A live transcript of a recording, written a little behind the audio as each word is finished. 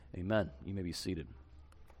Amen. You may be seated.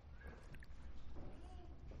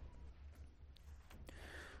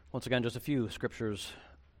 Once again, just a few scriptures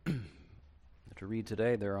to read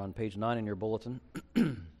today. They're on page 9 in your bulletin.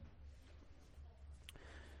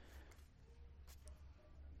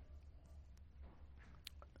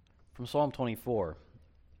 From Psalm 24,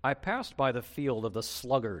 I passed by the field of the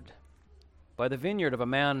sluggard, by the vineyard of a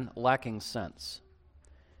man lacking sense.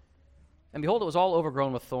 And behold, it was all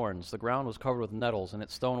overgrown with thorns. The ground was covered with nettles, and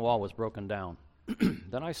its stone wall was broken down.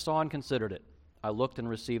 Then I saw and considered it. I looked and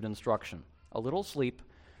received instruction. A little sleep,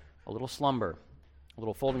 a little slumber, a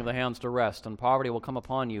little folding of the hands to rest, and poverty will come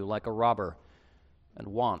upon you like a robber, and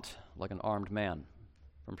want like an armed man.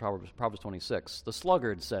 From Proverbs 26. The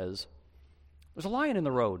sluggard says, there's a lion in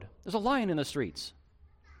the road. There's a lion in the streets.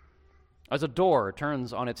 As a door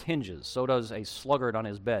turns on its hinges, so does a sluggard on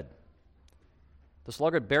his bed. The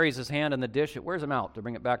sluggard buries his hand in the dish. It wears him out to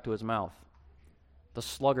bring it back to his mouth. The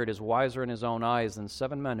sluggard is wiser in his own eyes than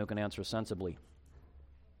 7 men who can answer sensibly.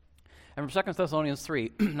 And from 2 Thessalonians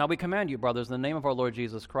 3, Now we command you, brothers, in the name of our Lord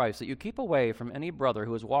Jesus Christ, that you keep away from any brother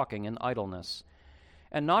who is walking in idleness,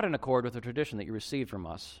 and not in accord with the tradition that you received from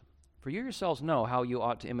us. For you yourselves know how you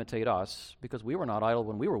ought to imitate us, because we were not idle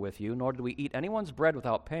when we were with you, nor did we eat anyone's bread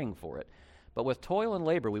without paying for it. But with toil and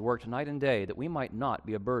labor we worked night and day, that we might not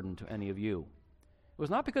be a burden to any of you. It was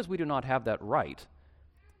not because we do not have that right,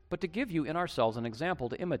 but to give you in ourselves an example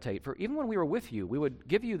to imitate. For even when we were with you, we would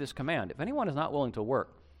give you this command: if anyone is not willing to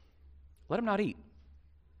work, let him not eat.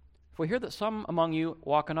 For we hear that some among you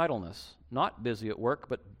walk in idleness, not busy at work,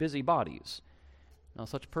 but busy bodies. Now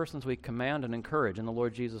such persons we command and encourage in the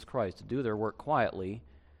Lord Jesus Christ to do their work quietly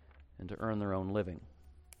and to earn their own living.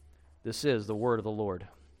 This is the word of the Lord.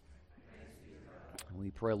 And we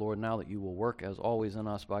pray, Lord, now that you will work as always in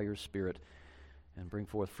us by your Spirit and bring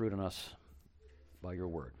forth fruit in us by your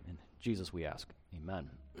word. In Jesus we ask. Amen.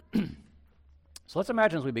 So let's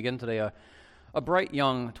imagine as we begin today a bright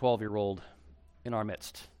young 12-year-old in our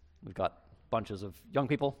midst. We've got bunches of young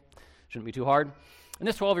people. Shouldn't be too hard. And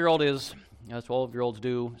this 12-year-old is, as 12-year-olds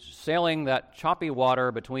do, sailing that choppy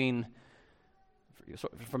water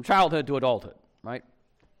from childhood to adulthood, right?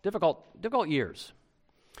 Difficult years.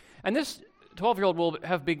 And this 12-year-old will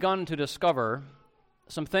have begun to discover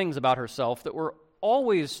some things about herself that were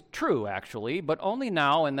always true, actually, but only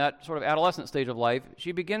now in that sort of adolescent stage of life,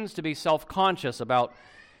 she begins to be self-conscious about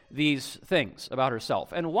these things about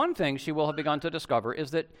herself. And one thing she will have begun to discover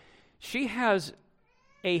is that she has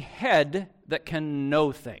a head that can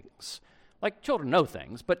know things. Like children know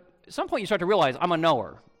things, but at some point you start to realize, I'm a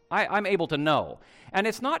knower. I'm able to know. And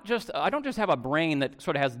it's not just, I don't just have a brain that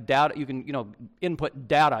sort of has data, you can, input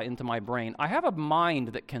data into my brain. I have a mind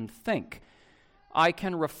that can think. I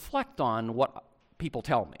can reflect on what people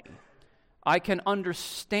tell me. I can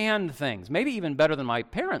understand things, maybe even better than my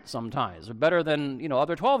parents sometimes, or better than,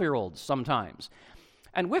 other 12-year-olds sometimes.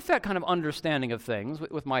 And with that kind of understanding of things,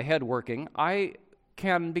 with my head working, I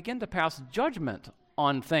can begin to pass judgment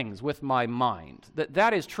on things with my mind.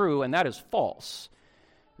 That is true and that is false.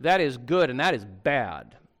 That is good and that is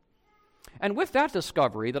bad. And with that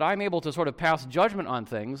discovery, that I'm able to sort of pass judgment on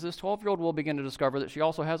things, this 12-year-old will begin to discover that she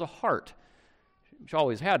also has a heart. She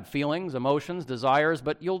always had feelings, emotions, desires,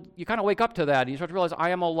 but you kind of wake up to that and you start to realize,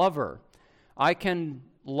 I am a lover. I can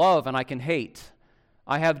love and I can hate.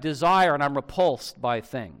 I have desire and I'm repulsed by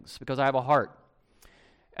things because I have a heart.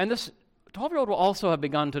 And this 12-year-old will also have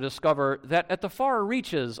begun to discover that at the far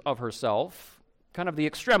reaches of herself, kind of the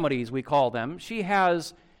extremities we call them, she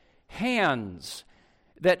has hands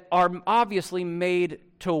that are obviously made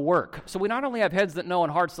to work. So we not only have heads that know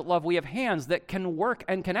and hearts that love, we have hands that can work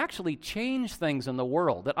and can actually change things in the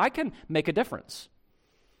world, that I can make a difference.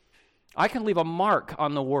 I can leave a mark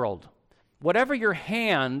on the world. Whatever your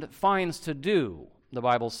hand finds to do, the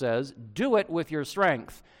Bible says, do it with your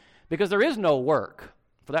strength, because there is no work.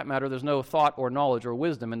 For that matter, there's no thought or knowledge or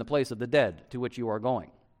wisdom in the place of the dead to which you are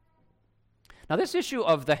going. Now, this issue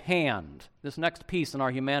of the hand, this next piece in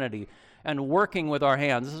our humanity, and working with our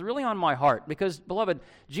hands, this is really on my heart because, beloved,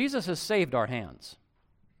 Jesus has saved our hands.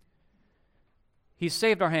 He's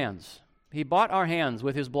saved our hands. He bought our hands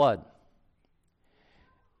with his blood.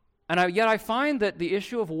 And yet I find that the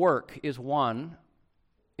issue of work is one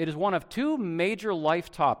of two major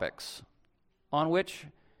life topics on which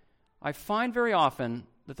I find very often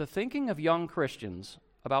that the thinking of young Christians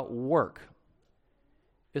about work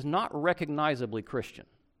is not recognizably Christian.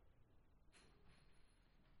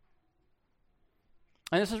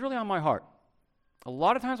 And this is really on my heart. A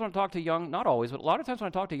lot of times when I talk to not always, but a lot of times when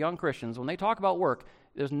I talk to young Christians, when they talk about work,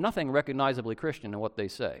 there's nothing recognizably Christian in what they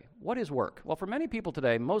say. What is work? Well, for many people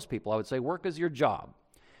today, most people, I would say work is your job.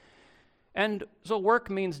 And so work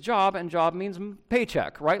means job, and job means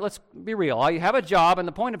paycheck, right? Let's be real. I have a job, and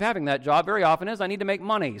the point of having that job very often is I need to make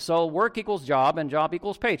money. So work equals job, and job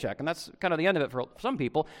equals paycheck. And that's kind of the end of it for some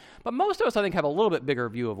people. But most of us, I think, have a little bit bigger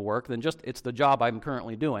view of work than just it's the job I'm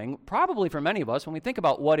currently doing. Probably for many of us, when we think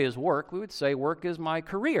about what is work, we would say work is my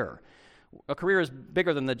career. A career is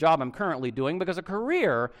bigger than the job I'm currently doing because a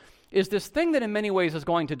career is this thing that in many ways is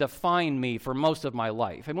going to define me for most of my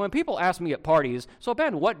life. And when people ask me at parties, so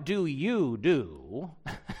Ben, what do you do?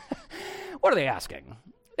 What are they asking?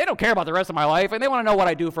 They don't care about the rest of my life, and they want to know what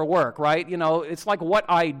I do for work, right? You know, it's like what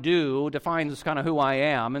I do defines kind of who I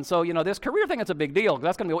am. And so, this career thing, it's a big deal, because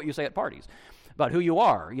that's going to be what you say at parties about who you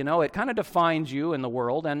are. It kind of defines you in the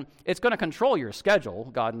world, and it's going to control your schedule,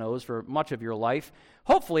 God knows, for much of your life.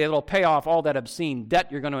 Hopefully, it'll pay off all that obscene debt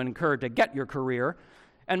you're going to incur to get your career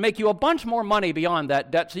and make you a bunch more money beyond that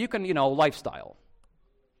debt so you can, lifestyle.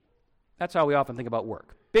 That's how we often think about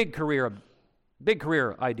work. Big career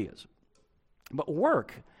ideas. But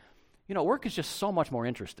work is just so much more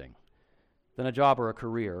interesting than a job or a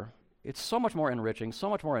career. It's so much more enriching, so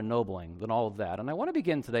much more ennobling than all of that. And I want to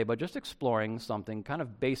begin today by just exploring something kind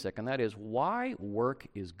of basic, and that is why work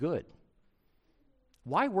is good.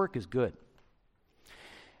 Why work is good.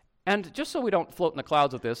 And just so we don't float in the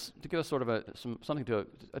clouds with this, to give us sort of something to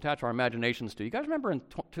attach our imaginations to, you guys remember in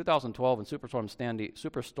 2012 when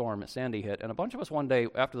Superstorm Sandy hit, and a bunch of us one day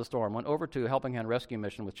after the storm went over to Helping Hand Rescue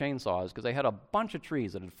Mission with chainsaws because they had a bunch of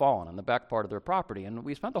trees that had fallen on the back part of their property, and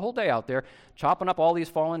we spent the whole day out there chopping up all these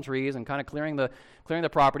fallen trees and kind of clearing the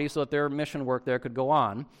property so that their mission work there could go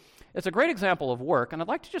on. It's a great example of work, and I'd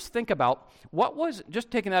like to just think about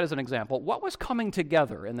just taking that as an example, what was coming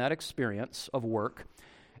together in that experience of work,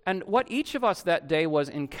 and what each of us that day was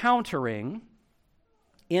encountering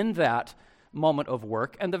in that moment of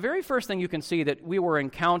work. And the very first thing you can see that we were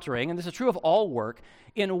encountering, and this is true of all work,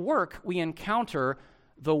 in work we encounter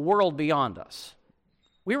the world beyond us.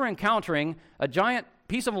 We were encountering a giant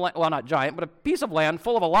piece of land, well, not giant, but a piece of land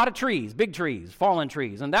full of a lot of trees, big trees, fallen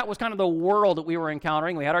trees. And that was kind of the world that we were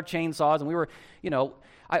encountering. We had our chainsaws, and we were,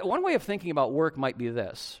 one way of thinking about work might be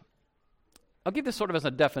this. I'll give this sort of as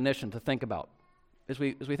a definition to think about. As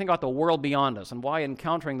we think about the world beyond us and why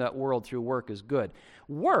encountering that world through work is good.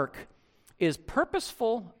 Work is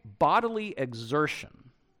purposeful bodily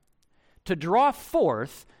exertion to draw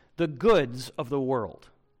forth the goods of the world.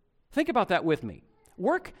 Think about that with me.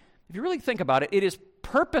 Work, if you really think about it, it is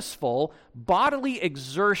purposeful bodily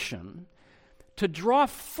exertion to draw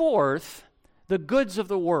forth the goods of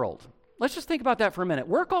the world. Let's just think about that for a minute.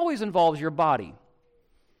 Work always involves your body.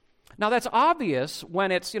 Now, that's obvious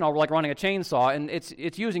when it's, like running a chainsaw, and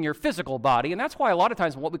it's using your physical body, and that's why a lot of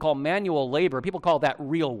times what we call manual labor, people call that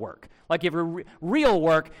real work. Like if real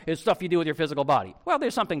work is stuff you do with your physical body. Well,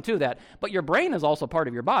 there's something to that, but your brain is also part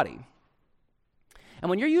of your body. And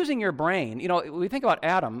when you're using your brain, we think about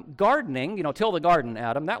Adam, gardening, till the garden,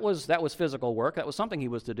 Adam, that was physical work, that was something he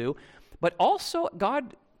was to do, but also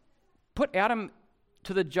God put Adam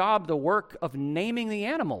to the work of naming the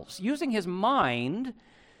animals, using his mind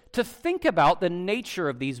to think about the nature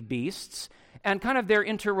of these beasts and kind of their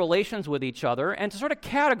interrelations with each other and to sort of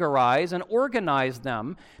categorize and organize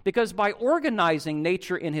them, because by organizing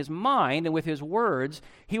nature in his mind and with his words,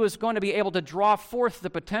 he was going to be able to draw forth the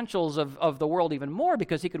potentials of the world even more,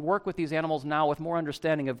 because he could work with these animals now with more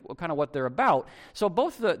understanding of kind of what they're about. So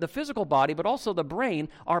both the physical body but also the brain,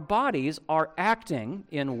 our bodies are acting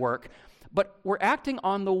in work, but we're acting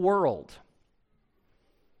on the world.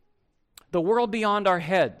 The world beyond our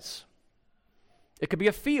heads. It could be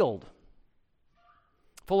a field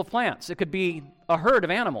full of plants. It could be a herd of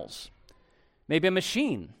animals. Maybe a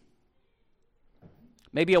machine.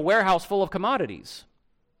 Maybe a warehouse full of commodities.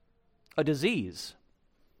 A disease.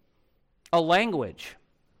 A language.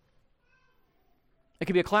 It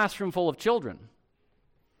could be a classroom full of children.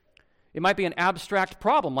 It might be an abstract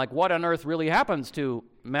problem, like what on earth really happens to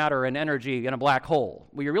matter and energy in a black hole,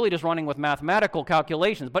 where you're really just running with mathematical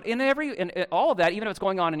calculations. But in all of that, even if it's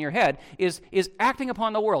going on in your head, is acting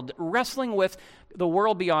upon the world, wrestling with the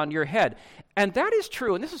world beyond your head. And that is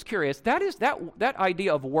true, and this is curious, that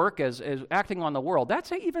idea of work as acting on the world,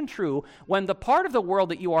 that's even true when the part of the world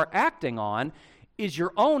that you are acting on is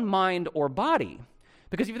your own mind or body.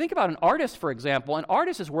 Because if you think about an artist, for example, an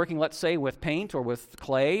artist is working, let's say, with paint or with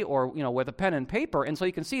clay or with a pen and paper, and so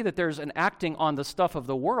you can see that there's an acting on the stuff of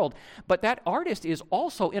the world, but that artist is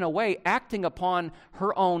also, in a way, acting upon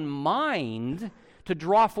her own mind to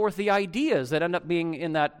draw forth the ideas that end up being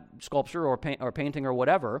in that sculpture or painting or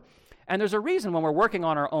whatever. And there's a reason when we're working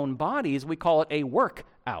on our own bodies, we call it a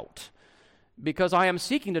workout, because I am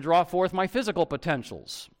seeking to draw forth my physical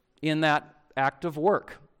potentials in that act of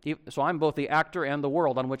work. So I'm both the actor and the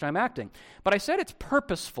world on which I'm acting. But I said it's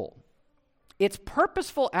purposeful. It's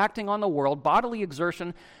purposeful acting on the world, bodily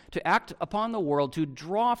exertion to act upon the world, to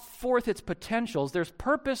draw forth its potentials. There's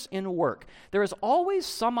purpose in work. There is always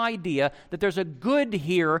some idea that there's a good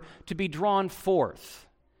here to be drawn forth.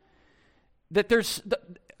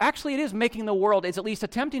 Actually, it is making the world, it's at least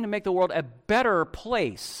attempting to make the world a better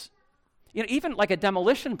place. Even like a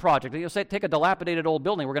demolition project, say take a dilapidated old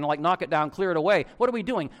building, we're going to knock it down, clear it away. What are we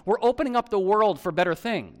doing? We're opening up the world for better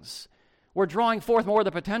things. We're drawing forth more of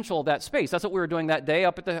the potential of that space. That's what we were doing that day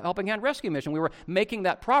up at the Helping Hand Rescue Mission. We were making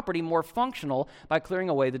that property more functional by clearing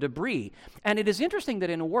away the debris. And it is interesting that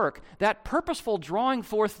in work, that purposeful drawing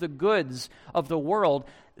forth the goods of the world,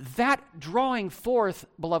 that drawing forth,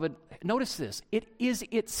 beloved, notice this, it is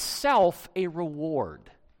itself a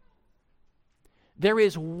reward. There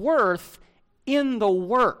is worth in the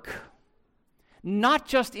work, not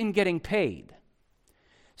just in getting paid.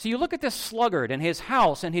 So you look at this sluggard and his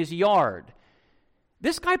house and his yard.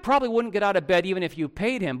 This guy probably wouldn't get out of bed even if you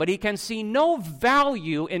paid him, but he can see no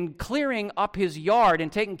value in clearing up his yard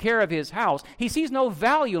and taking care of his house. He sees no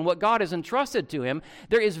value in what God has entrusted to him.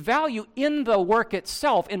 There is value in the work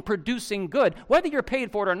itself, in producing good, whether you're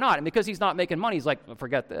paid for it or not. And because he's not making money, he's like,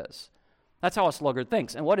 forget this. That's how a sluggard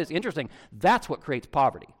thinks. And what is interesting, that's what creates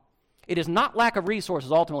poverty. It is not lack of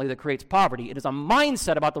resources ultimately that creates poverty. It is a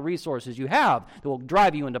mindset about the resources you have that will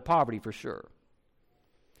drive you into poverty for sure.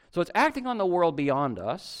 So it's acting on the world beyond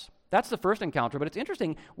us. That's the first encounter. But it's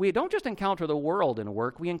interesting, we don't just encounter the world in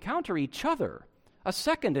work, we encounter each other. A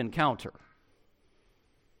second encounter.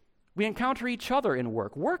 We encounter each other in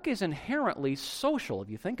work. Work is inherently social, if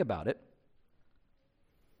you think about it.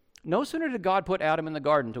 No sooner did God put Adam in the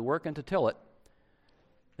garden to work and to till it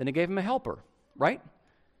than he gave him a helper, right?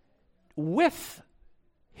 With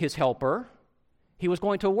his helper, he was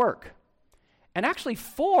going to work. And actually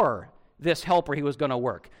for this helper he was going to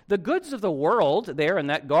work. The goods of the world there in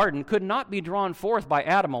that garden could not be drawn forth by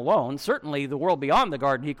Adam alone. Certainly the world beyond the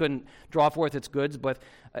garden, he couldn't draw forth its goods but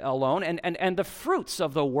alone. And the fruits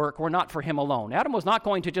of the work were not for him alone. Adam was not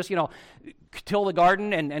going to just, till the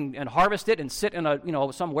garden and harvest it and sit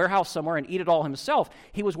in some warehouse somewhere and eat it all himself.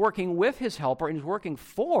 He was working with his helper and he was working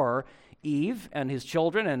for Eve and his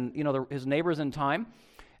children and his neighbors in time.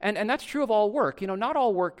 And that's true of all work.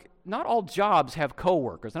 Not all jobs have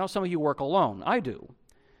co-workers. I know some of you work alone. I do.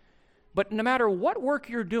 But no matter what work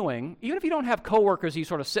you're doing, even if you don't have co-workers you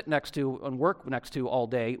sort of sit next to and work next to all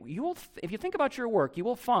day, if you think about your work, you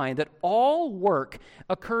will find that all work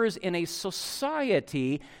occurs in a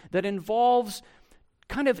society that involves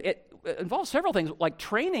involves several things, like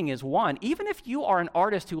training is one. Even if you are an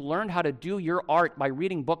artist who learned how to do your art by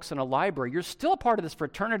reading books in a library, you're still part of this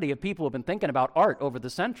fraternity of people who have been thinking about art over the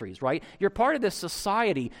centuries, right? You're part of this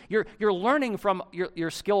society. You're learning from your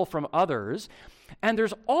skill from others. And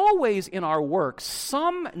there's always in our work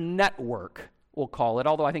some network, we'll call it,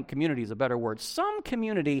 although I think community is a better word, some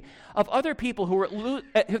community of other people who are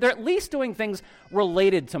they're at least doing things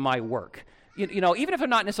related to my work. Even if they're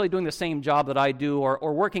not necessarily doing the same job that I do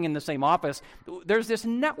or working in the same office, there's this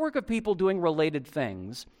network of people doing related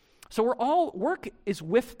things. So work is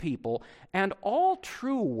with people, and all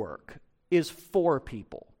true work is for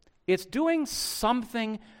people. It's doing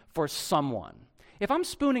something for someone. If I'm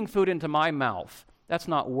spooning food into my mouth, that's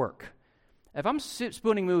not work. If I'm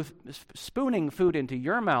spooning food into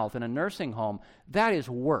your mouth in a nursing home, that is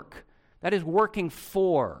work. That is working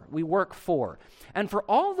for. We work for. And for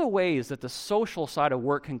all the ways that the social side of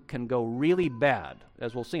work can go really bad,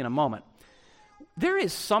 as we'll see in a moment, there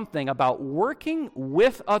is something about working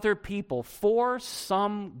with other people for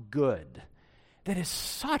some good that is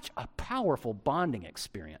such a powerful bonding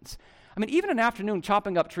experience. I mean, even an afternoon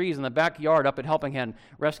chopping up trees in the backyard up at Helping Hand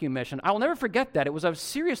Rescue Mission, I'll never forget that. It was a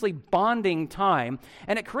seriously bonding time,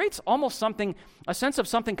 and it creates almost a sense of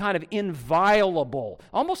something kind of inviolable,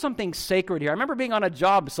 almost something sacred here. I remember being on a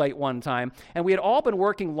job site one time, and we had all been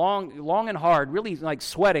working long and hard, really like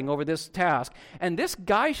sweating over this task, and this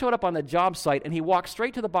guy showed up on the job site, and he walked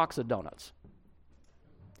straight to the box of donuts.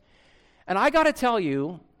 And I got to tell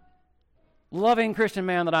you, loving Christian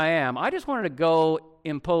man that I am, I just wanted to go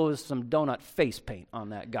impose some donut face paint on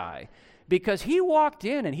that guy because he walked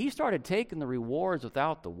in and he started taking the rewards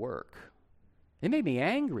without the work. It made me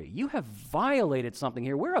angry. You have violated something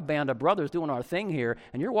here. We're a band of brothers doing our thing here,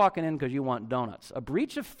 and you're walking in because you want donuts. A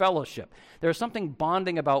breach of fellowship. There's something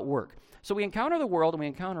bonding about work. So we encounter the world and we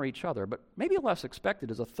encounter each other, but maybe less expected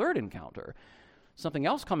is a third encounter, something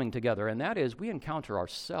else coming together, and that is we encounter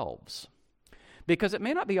ourselves. Because it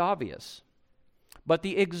may not be obvious, but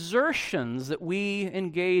the exertions that we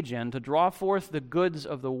engage in to draw forth the goods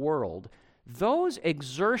of the world those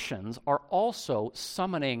exertions are also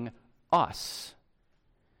summoning us.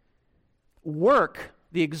 Work,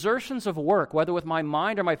 the exertions of work, whether with my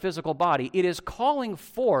mind or my physical body, it is calling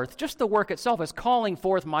forth, just the work itself is calling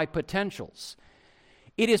forth my potentials.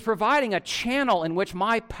 It is providing a channel in which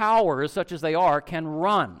my powers, such as they are, can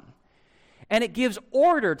run. And it gives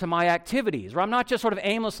order to my activities, where I'm not just sort of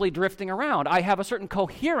aimlessly drifting around. I have a certain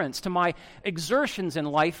coherence to my exertions in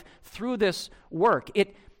life through this work.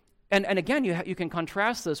 And again, you can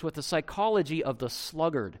contrast this with the psychology of the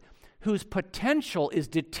sluggard, whose potential is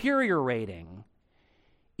deteriorating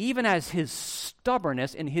even as his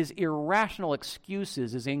stubbornness and his irrational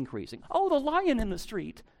excuses is increasing. Oh, the lion in the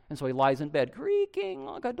street. And so he lies in bed, creaking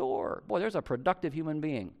like a door. Boy, there's a productive human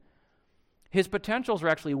being. His potentials are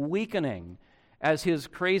actually weakening as his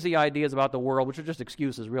crazy ideas about the world, which are just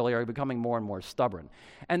excuses really, are becoming more and more stubborn.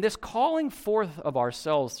 And this calling forth of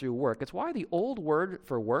ourselves through work, it's why the old word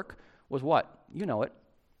for work was what? You know it.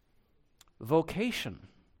 Vocation.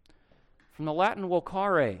 From the Latin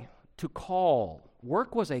vocare, to call.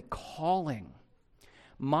 Work was a calling.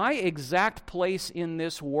 My exact place in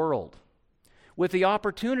this world, with the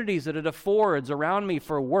opportunities that it affords around me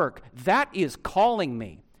for work, that is calling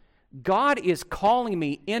me. God is calling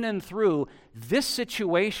me in and through this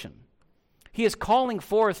situation. He is calling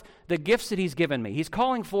forth the gifts that He's given me. He's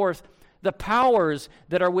calling forth the powers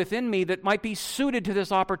that are within me that might be suited to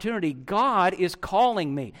this opportunity. God is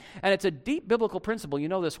calling me. And it's a deep biblical principle, you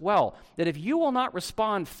know this well, that if you will not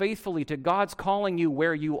respond faithfully to God's calling you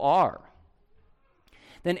where you are,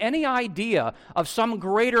 then any idea of some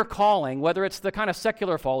greater calling, whether it's the kind of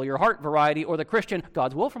secular follow your heart variety or the Christian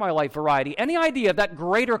God's will for my life variety, any idea of that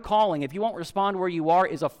greater calling, if you won't respond where you are,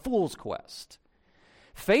 is a fool's quest.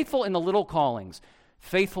 Faithful in the little callings,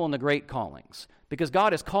 faithful in the great callings, because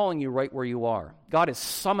God is calling you right where you are. God is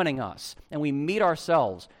summoning us, and we meet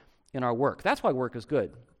ourselves in our work. That's why work is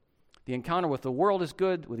good. The encounter with the world is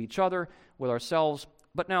good, with each other, with ourselves.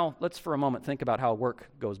 But now, let's for a moment think about how work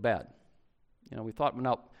goes bad. You know, we thought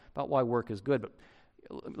about why work is good, but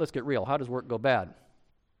let's get real. How does work go bad?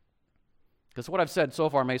 Because what I've said so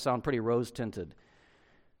far may sound pretty rose-tinted,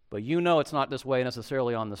 but you know it's not this way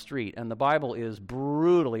necessarily on the street, and the Bible is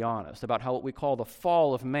brutally honest about how what we call the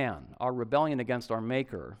fall of man, our rebellion against our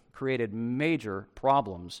Maker, created major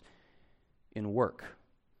problems in work.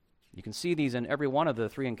 You can see these in every one of the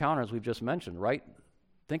three encounters we've just mentioned, right?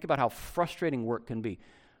 Think about how frustrating work can be.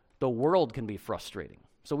 The world can be frustrating.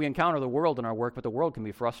 So we encounter the world in our work, but the world can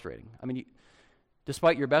be frustrating. I mean,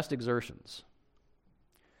 despite your best exertions,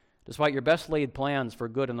 despite your best laid plans for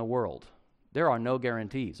good in the world, there are no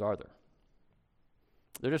guarantees, are there?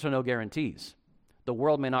 There just are no guarantees. The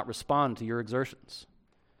world may not respond to your exertions.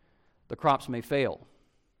 The crops may fail.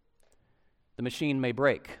 The machine may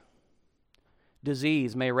break.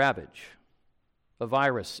 Disease may ravage. A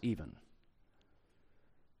virus even.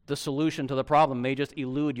 The solution to the problem may just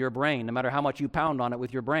elude your brain, no matter how much you pound on it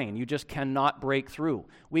with your brain. You just cannot break through.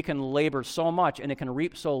 We can labor so much, and it can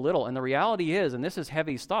reap so little. And the reality is, and this is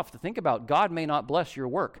heavy stuff to think about, God may not bless your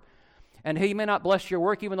work. And He may not bless your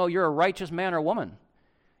work even though you're a righteous man or woman.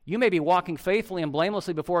 You may be walking faithfully and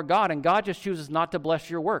blamelessly before God, and God just chooses not to bless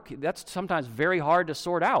your work. That's sometimes very hard to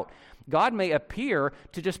sort out. God may appear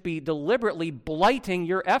to just be deliberately blighting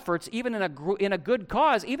your efforts, even in a good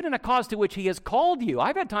cause, even in a cause to which He has called you.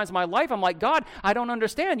 I've had times in my life, I'm like, God, I don't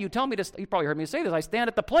understand. You tell me to, you probably heard me say this, I stand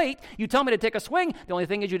at the plate, you tell me to take a swing, the only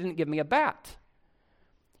thing is you didn't give me a bat.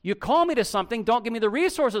 You call me to something, don't give me the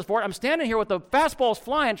resources for it. I'm standing here with the fastballs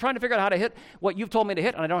flying, trying to figure out how to hit what you've told me to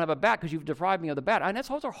hit, and I don't have a bat because you've deprived me of the bat. And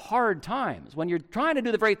those are hard times when you're trying to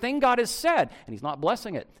do the very thing God has said, and He's not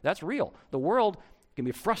blessing it. That's real. The world can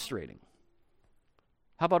be frustrating.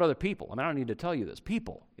 How about other people? I mean, I don't need to tell you this.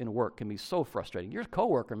 People in work can be so frustrating. Your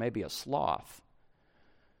coworker may be a sloth.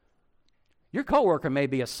 Your coworker may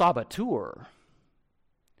be a saboteur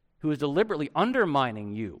who is deliberately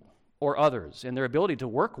undermining you or others in their ability to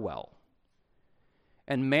work well.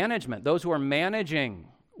 And management, those who are managing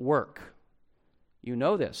work, you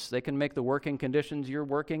know this. They can make the working conditions you're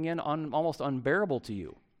working in almost unbearable to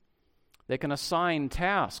you. They can assign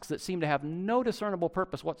tasks that seem to have no discernible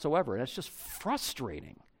purpose whatsoever, and it's just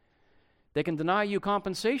frustrating. They can deny you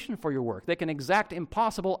compensation for your work. They can exact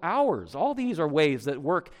impossible hours. All these are ways that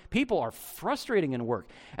people are frustrating in work.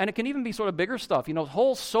 And it can even be sort of bigger stuff. You know,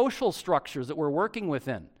 whole social structures that we're working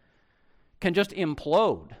within can just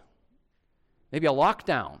implode. Maybe a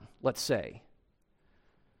lockdown, let's say,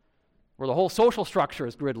 where the whole social structure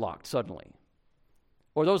is gridlocked suddenly.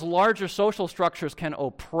 Or those larger social structures can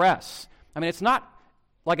oppress. I mean, it's not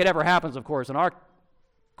like it ever happens, of course, in our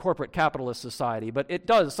corporate capitalist society, but it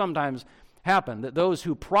does sometimes happen that those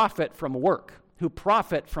who profit from work, who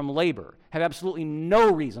profit from labor, have absolutely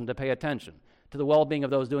no reason to pay attention to the well-being of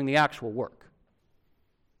those doing the actual work.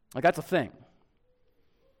 Like, that's a thing.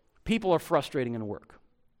 People are frustrating in work.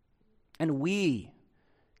 And we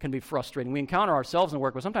can be frustrating. We encounter ourselves in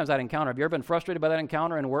work, but sometimes that encounter, have you ever been frustrated by that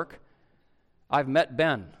encounter in work? I've met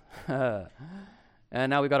Ben, and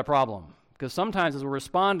now we've got a problem. Because sometimes as we're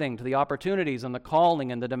responding to the opportunities and the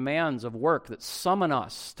calling and the demands of work that summon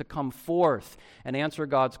us to come forth and answer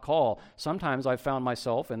God's call, sometimes I've found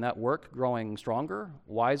myself in that work growing stronger,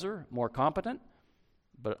 wiser, more competent.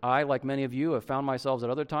 But I, like many of you, have found myself at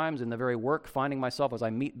other times in the very work, finding myself, as I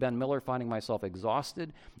meet Ben Miller, finding myself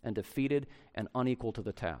exhausted and defeated and unequal to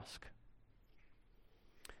the task.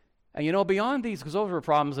 And beyond these, because those are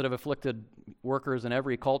problems that have afflicted workers in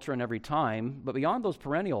every culture and every time, but beyond those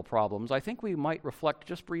perennial problems, I think we might reflect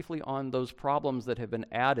just briefly on those problems that have been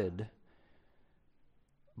added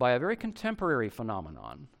by a very contemporary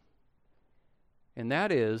phenomenon, and that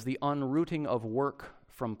is the unrooting of work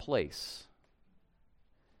from place.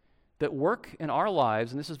 That work in our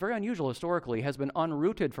lives, and this is very unusual historically, has been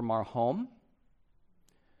unrooted from our home,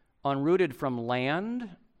 unrooted from land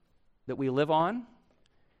that we live on,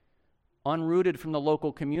 unrooted from the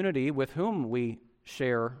local community with whom we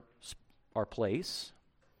share our place.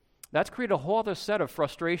 That's created a whole other set of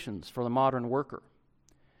frustrations for the modern worker.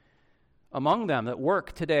 Among them, that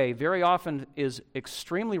work today very often is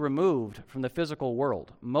extremely removed from the physical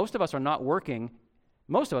world. Most of us are not working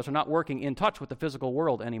in touch with the physical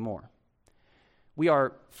world anymore. We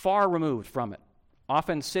are far removed from it,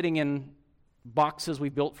 often sitting in boxes we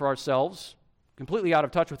built for ourselves, completely out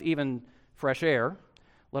of touch with even fresh air,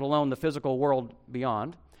 let alone the physical world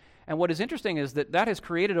beyond. And what is interesting is that has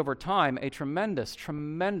created over time a tremendous,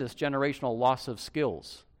 tremendous generational loss of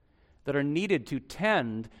skills that are needed to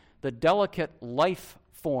tend the delicate life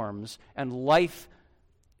forms and life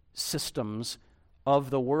systems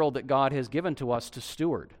of the world that God has given to us to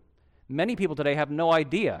steward. Many people today have no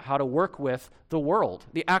idea how to work with the world,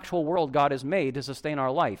 the actual world God has made to sustain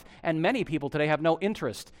our life. And many people today have no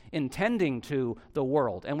interest in tending to the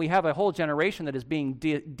world. And we have a whole generation that is being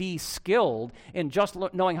de-skilled in just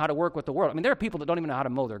knowing how to work with the world. I mean, there are people that don't even know how to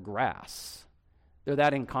mow their grass. They're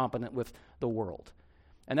that incompetent with the world.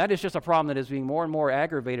 And that is just a problem that is being more and more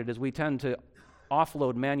aggravated as we tend to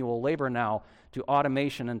offload manual labor now to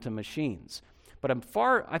automation and to machines. But a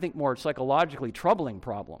far, I think, more psychologically troubling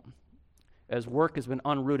problem as work has been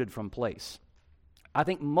unrooted from place. I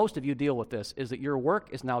think most of you deal with this, is that your work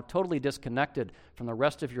is now totally disconnected from the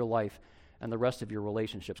rest of your life and the rest of your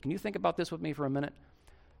relationships. Can you think about this with me for a minute?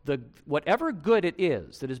 Whatever good it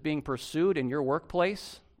is that is being pursued in your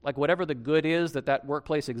workplace, like whatever the good is that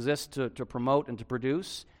workplace exists to promote and to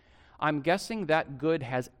produce, I'm guessing that good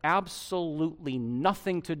has absolutely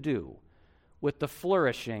nothing to do with the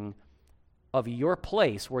flourishing of your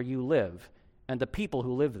place where you live and the people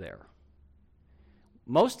who live there.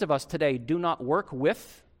 Most of us today do not work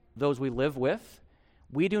with those we live with.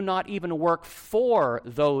 We do not even work for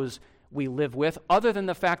those we live with, other than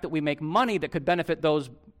the fact that we make money that could benefit those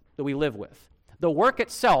that we live with. The work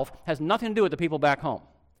itself has nothing to do with the people back home.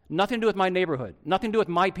 Nothing to do with my neighborhood. Nothing to do with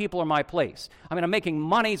my people or my place. I mean, I'm making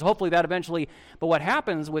money, so hopefully that eventually... But what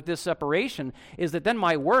happens with this separation is that then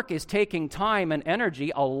my work is taking time and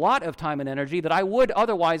energy, a lot of time and energy, that I would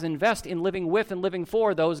otherwise invest in living with and living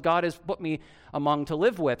for those God has put me among to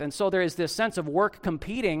live with. And so there is this sense of work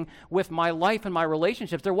competing with my life and my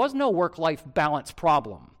relationships. There was no work-life balance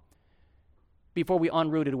problem before we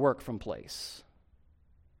unrooted work from place.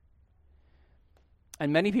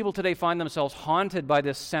 And many people today find themselves haunted by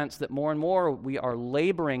this sense that more and more we are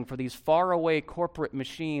laboring for these faraway corporate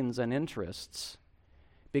machines and interests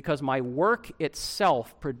because my work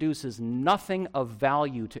itself produces nothing of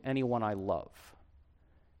value to anyone I love,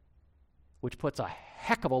 which puts a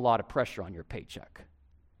heck of a lot of pressure on your paycheck.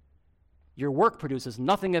 Your work produces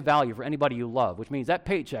nothing of value for anybody you love, which means that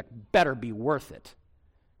paycheck better be worth it,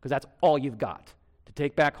 because that's all you've got to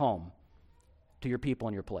take back home to your people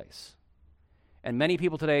and your place. And many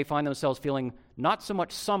people today find themselves feeling not so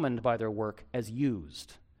much summoned by their work as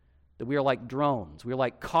used. That we are like drones, we are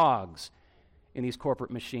like cogs in these corporate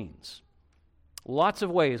machines. Lots of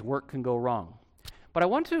ways work can go wrong. But I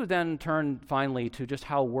want to then turn finally to just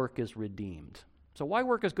how work is redeemed. So why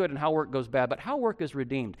work is good and how work goes bad, but how work is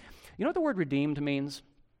redeemed. You know what the word redeemed means?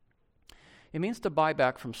 It means to buy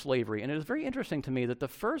back from slavery. And it is very interesting to me that the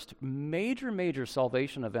first major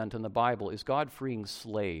salvation event in the Bible is God freeing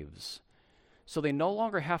slaves. So they no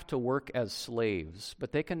longer have to work as slaves,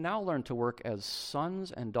 but they can now learn to work as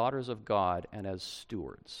sons and daughters of God and as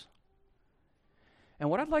stewards. And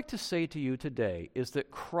what I'd like to say to you today is that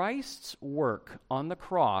Christ's work on the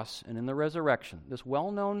cross and in the resurrection, this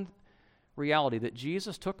well-known reality that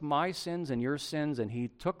Jesus took my sins and your sins, and he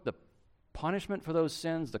took the punishment for those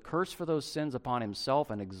sins, the curse for those sins upon himself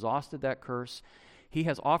and exhausted that curse. He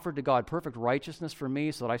has offered to God perfect righteousness for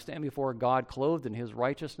me so that I stand before God clothed in his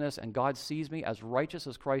righteousness, and God sees me as righteous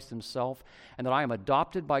as Christ himself, and that I am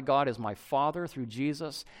adopted by God as my Father through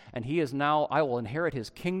Jesus, and he is now, I will inherit his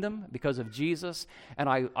kingdom because of Jesus, and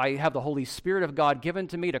I have the Holy Spirit of God given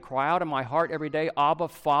to me to cry out in my heart every day, Abba,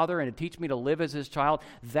 Father, and to teach me to live as his child.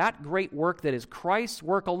 That great work that is Christ's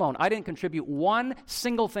work alone. I didn't contribute one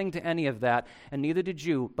single thing to any of that, and neither did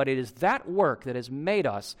you, but it is that work that has made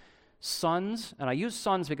us sons, and I use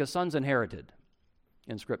sons because sons inherited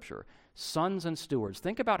in Scripture, sons and stewards.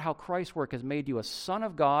 Think about how Christ's work has made you a son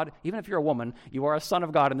of God. Even if you're a woman, you are a son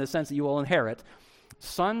of God in the sense that you will inherit.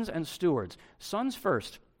 Sons and stewards. Sons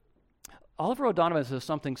first. Oliver O'Donovan says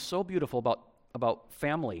something so beautiful about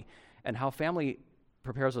family and how family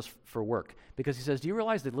prepares us for work. Because he says, do you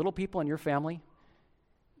realize that little people in your family,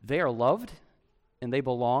 they are loved and they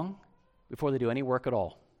belong before they do any work at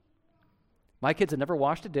all? My kids had never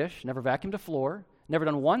washed a dish, never vacuumed a floor, never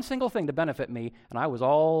done one single thing to benefit me, and I was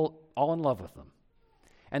all in love with them.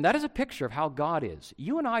 And that is a picture of how God is.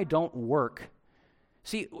 You and I don't work.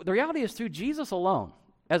 See, the reality is through Jesus alone,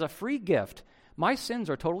 as a free gift, my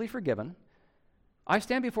sins are totally forgiven. I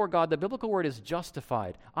stand before God. The biblical word is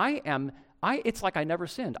justified. It's like I never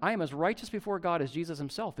sinned. I am as righteous before God as Jesus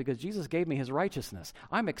himself because Jesus gave me his righteousness.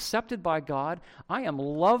 I'm accepted by God. I am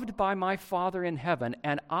loved by my Father in heaven,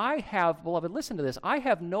 and I have, beloved, listen to this, I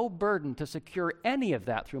have no burden to secure any of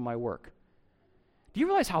that through my work. Do you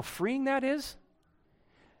realize how freeing that is?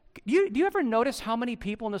 Do you ever notice how many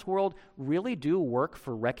people in this world really do work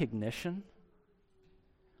for recognition?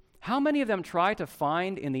 How many of them try to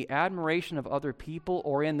find in the admiration of other people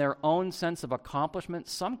or in their own sense of accomplishment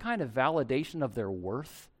some kind of validation of their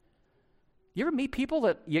worth? You ever meet people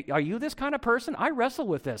that, are you this kind of person? I wrestle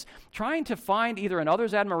with this, trying to find either in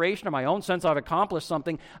others' admiration or my own sense I've accomplished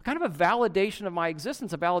something, kind of a validation of my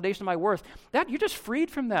existence, a validation of my worth. That you're just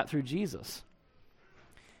freed from that through Jesus.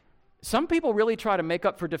 Some people really try to make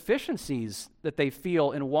up for deficiencies that they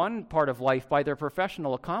feel in one part of life by their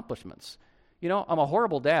professional accomplishments. You know, I'm a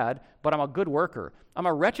horrible dad, but I'm a good worker. I'm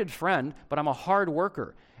a wretched friend, but I'm a hard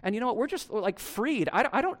worker. And you know what? We're just like freed.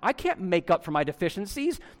 I can't make up for my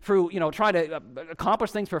deficiencies through, trying to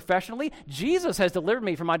accomplish things professionally. Jesus has delivered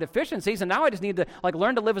me from my deficiencies, and now I just need to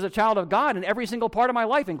learn to live as a child of God in every single part of my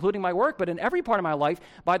life, including my work, but in every part of my life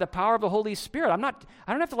by the power of the Holy Spirit. I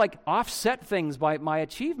don't have to offset things by my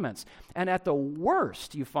achievements. And at the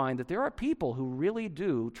worst, you find that there are people who really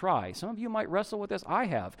do try. Some of you might wrestle with this. I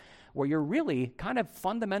have, where you're really kind of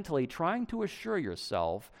fundamentally trying to assure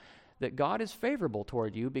yourself that God is favorable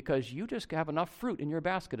toward you because you just have enough fruit in your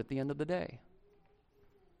basket at the end of the day.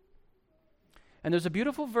 And there's a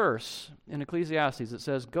beautiful verse in Ecclesiastes that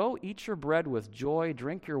says, "Go eat your bread with joy,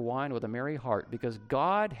 drink your wine with a merry heart, because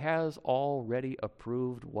God has already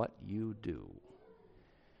approved what you do."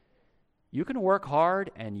 You can work hard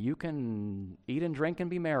and you can eat and drink and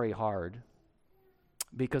be merry hard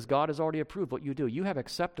because God has already approved what you do. You have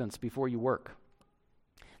acceptance before you work.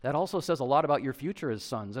 That also says a lot about your future as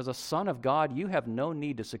sons. As a son of God, you have no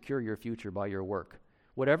need to secure your future by your work.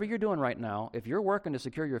 Whatever you're doing right now, if you're working to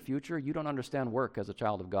secure your future, you don't understand work as a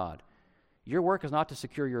child of God. Your work is not to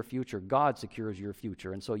secure your future. God secures your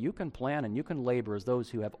future. And so you can plan and you can labor as those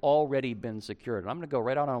who have already been secured. And I'm going to go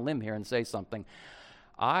right out on a limb here and say something.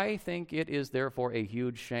 I think it is therefore a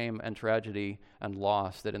huge shame and tragedy and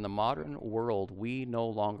loss that in the modern world we no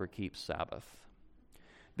longer keep Sabbath.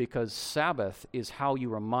 Because Sabbath is how you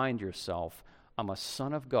remind yourself, I'm a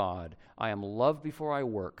son of God. I am loved before I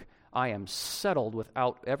work. I am settled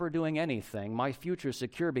without ever doing anything. My future is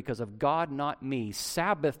secure because of God, not me.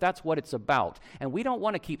 Sabbath, that's what it's about. And we don't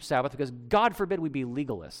want to keep Sabbath because God forbid we be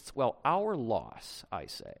legalists. Well, our loss, I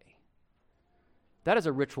say. That is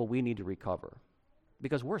a ritual we need to recover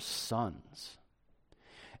because we're sons.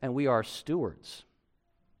 And we are stewards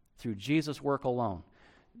through Jesus' work alone.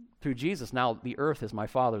 Through Jesus, now the earth is my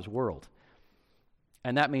Father's world.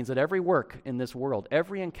 And that means that every work in this world,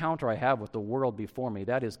 every encounter I have with the world before me,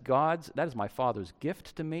 that is my Father's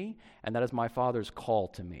gift to me, and that is my Father's call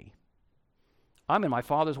to me. I'm in my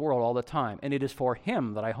Father's world all the time, and it is for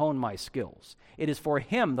Him that I hone my skills. It is for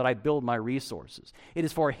Him that I build my resources. It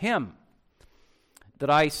is for Him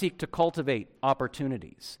that I seek to cultivate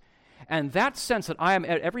opportunities. And that sense that I am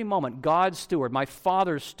at every moment God's steward, my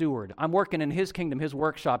Father's steward, I'm working in His kingdom, His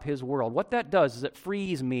workshop, His world, what that does is it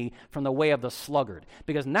frees me from the way of the sluggard.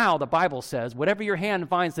 Because now the Bible says, whatever your hand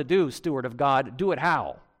finds to do, steward of God, do it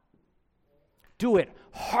how? Do it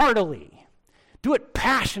heartily. Do it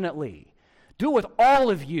passionately. Do it with all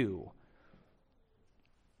of you.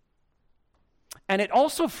 And it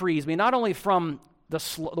also frees me not only from the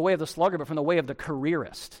way of the sluggard, but from the way of the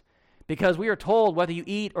careerist. Because we are told whether you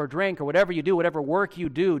eat or drink or whatever you do, whatever work you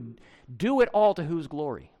do, do it all to whose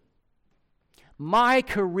glory? My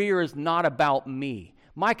career is not about me.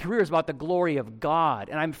 My career is about the glory of God.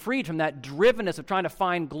 And I'm freed from that drivenness of trying to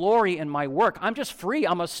find glory in my work. I'm just free.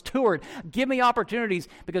 I'm a steward. Give me opportunities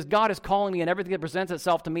because God is calling me and everything that presents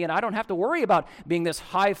itself to me. And I don't have to worry about being this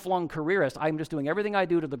high-flung careerist. I'm just doing everything I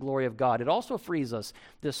do to the glory of God. It also frees us,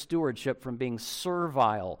 this stewardship, from being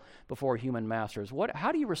servile before human masters.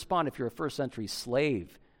 How do you respond if you're a first-century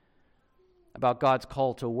slave about God's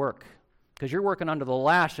call to work? Because you're working under the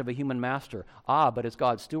lash of a human master. But as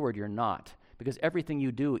God's steward, you're not. Because everything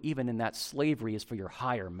you do, even in that slavery, is for your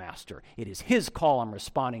higher master. It is His call I'm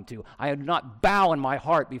responding to. I do not bow in my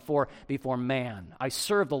heart before man. I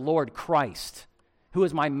serve the Lord Christ, who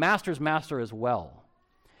is my master's master as well.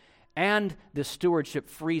 And this stewardship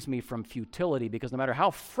frees me from futility, because no matter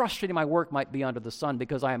how frustrating my work might be under the sun,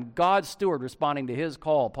 because I am God's steward responding to His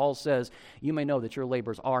call, Paul says, you may know that your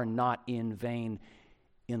labors are not in vain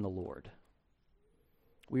in the Lord.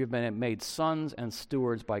 We have been made sons and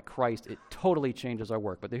stewards by Christ. It totally changes our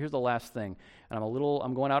work. But here's the last thing, and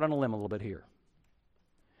I'm going out on a limb a little bit here.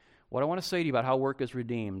 What I want to say to you about how work is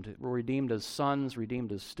redeemed, we're redeemed as sons,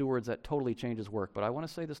 redeemed as stewards, that totally changes work. But I want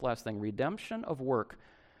to say this last thing. Redemption of work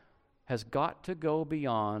has got to go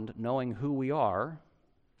beyond knowing who we are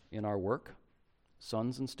in our work,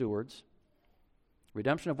 sons and stewards.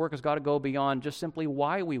 Redemption of work has got to go beyond just simply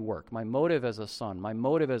why we work, my motive as a son, my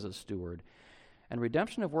motive as a steward. And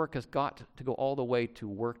redemption of work has got to go all the way to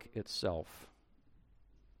work itself.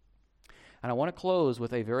 And I want to close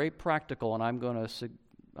with a very practical, and I'm going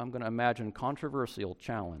to imagine controversial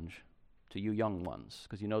challenge to you young ones,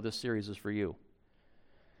 because you know this series is for you.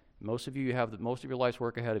 Most of you have most of your life's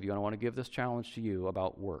work ahead of you, and I want to give this challenge to you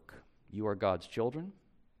about work. You are God's children.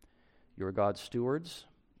 You are God's stewards.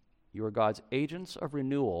 You are God's agents of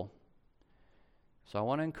renewal. So I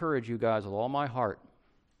want to encourage you guys with all my heart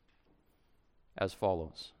as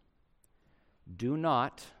follows. Do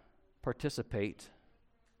not participate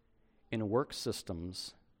in work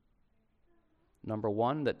systems, number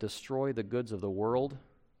one, that destroy the goods of the world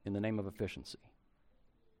in the name of efficiency.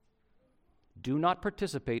 Do not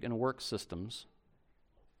participate in work systems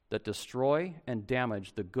that destroy and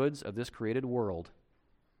damage the goods of this created world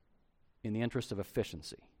in the interest of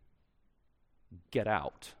efficiency. Get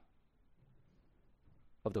out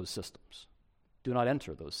of those systems. Do not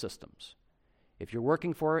enter those systems. If you're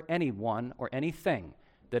working for anyone or anything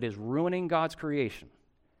that is ruining God's creation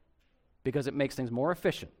because it makes things more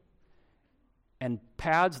efficient and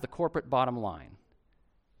pads the corporate bottom line,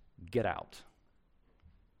 get out.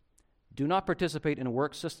 Do not participate in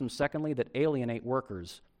work systems, secondly, that alienate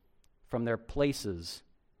workers from their places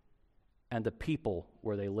and the people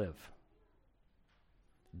where they live.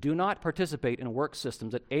 Do not participate in work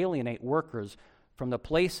systems that alienate workers from the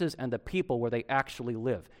places and the people where they actually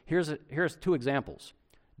live. Here's two examples.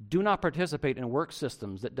 Do not participate in work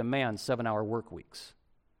systems that demand 7-hour work weeks.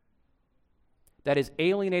 That is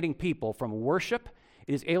alienating people from worship.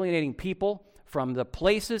 It is alienating people from the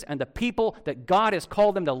places and the people that God has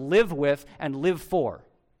called them to live with and live for.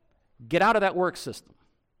 Get out of that work system.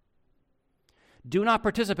 Do not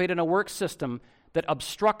participate in a work system that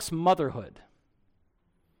obstructs motherhood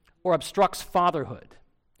or obstructs fatherhood.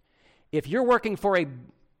 If you're working for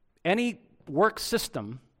any work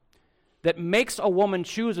system that makes a woman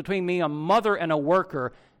choose between being a mother and a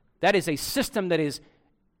worker, that is a system that is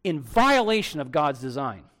in violation of God's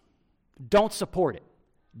design. Don't support it.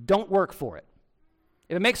 Don't work for it.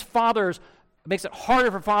 If it makes it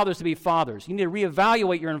harder for fathers to be fathers, you need to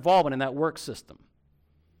reevaluate your involvement in that work system,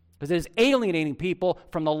 because it is alienating people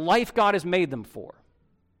from the life God has made them for.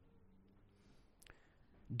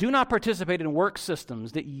 Do not participate in work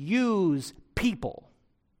systems that use people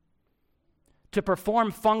to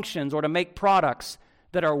perform functions or to make products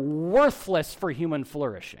that are worthless for human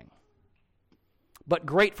flourishing, but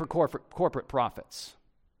great for corporate profits.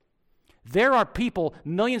 There are people,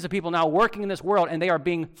 millions of people now working in this world, and they are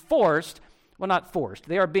being forced, well, not forced,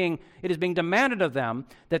 it is being demanded of them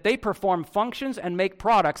that they perform functions and make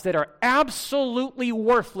products that are absolutely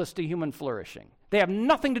worthless to human flourishing. They have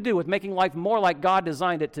nothing to do with making life more like God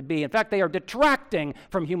designed it to be. In fact, they are detracting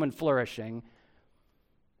from human flourishing.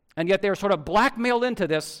 And yet they're sort of blackmailed into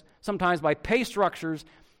this sometimes by pay structures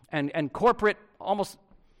and corporate almost,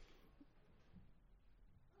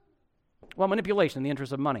 manipulation in the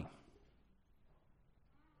interest of money.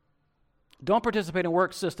 Don't participate in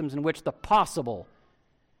work systems in which the possible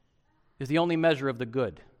is the only measure of the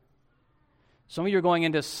good. Some of you are going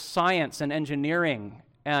into science and engineering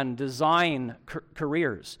and design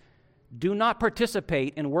careers. Do not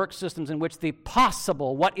participate in work systems in which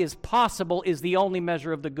what is possible, is the only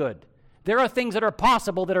measure of the good. There are things that are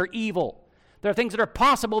possible that are evil. There are things that are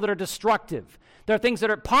possible that are destructive. There are things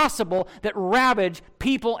that are possible that ravage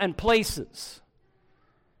people and places.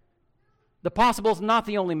 The possible is not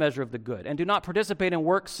the only measure of the good. And do not participate in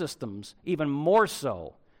work systems, even more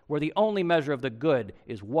so, where the only measure of the good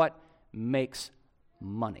is what makes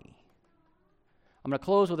money. I'm going to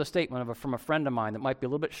close with a statement from a friend of mine that might be a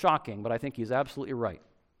little bit shocking, but I think he's absolutely right.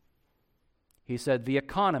 He said, the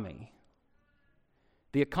economy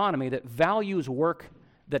that values work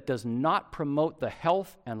that does not promote the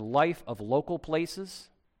health and life of local places,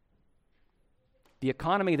 the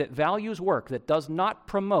economy that values work that does not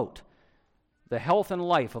promote the health and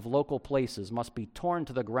life of local places must be torn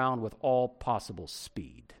to the ground with all possible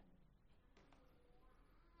speed.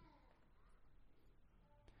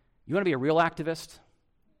 You want to be a real activist?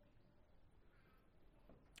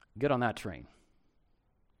 Get on that train.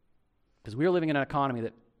 Because we are living in an economy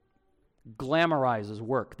that glamorizes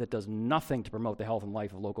work that does nothing to promote the health and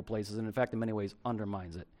life of local places, and in fact, in many ways,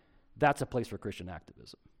 undermines it. That's a place for Christian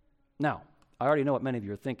activism. Now, I already know what many of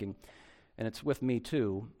you are thinking, and it's with me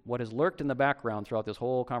too. What has lurked in the background throughout this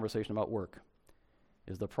whole conversation about work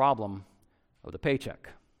is the problem of the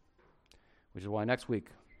paycheck, which is why next week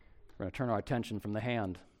we're going to turn our attention from the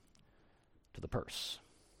hand to the purse.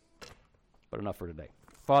 But enough for today.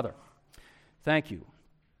 Father, thank you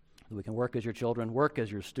that we can work as your children, work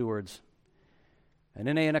as your stewards, and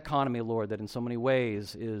in an economy, Lord, that in so many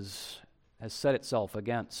ways has set itself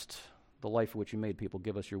against the life for which you made people.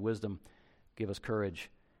 Give us your wisdom, give us courage,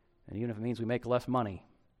 and even if it means we make less money,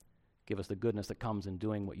 give us the goodness that comes in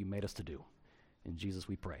doing what you made us to do. In Jesus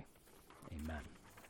we pray. Amen.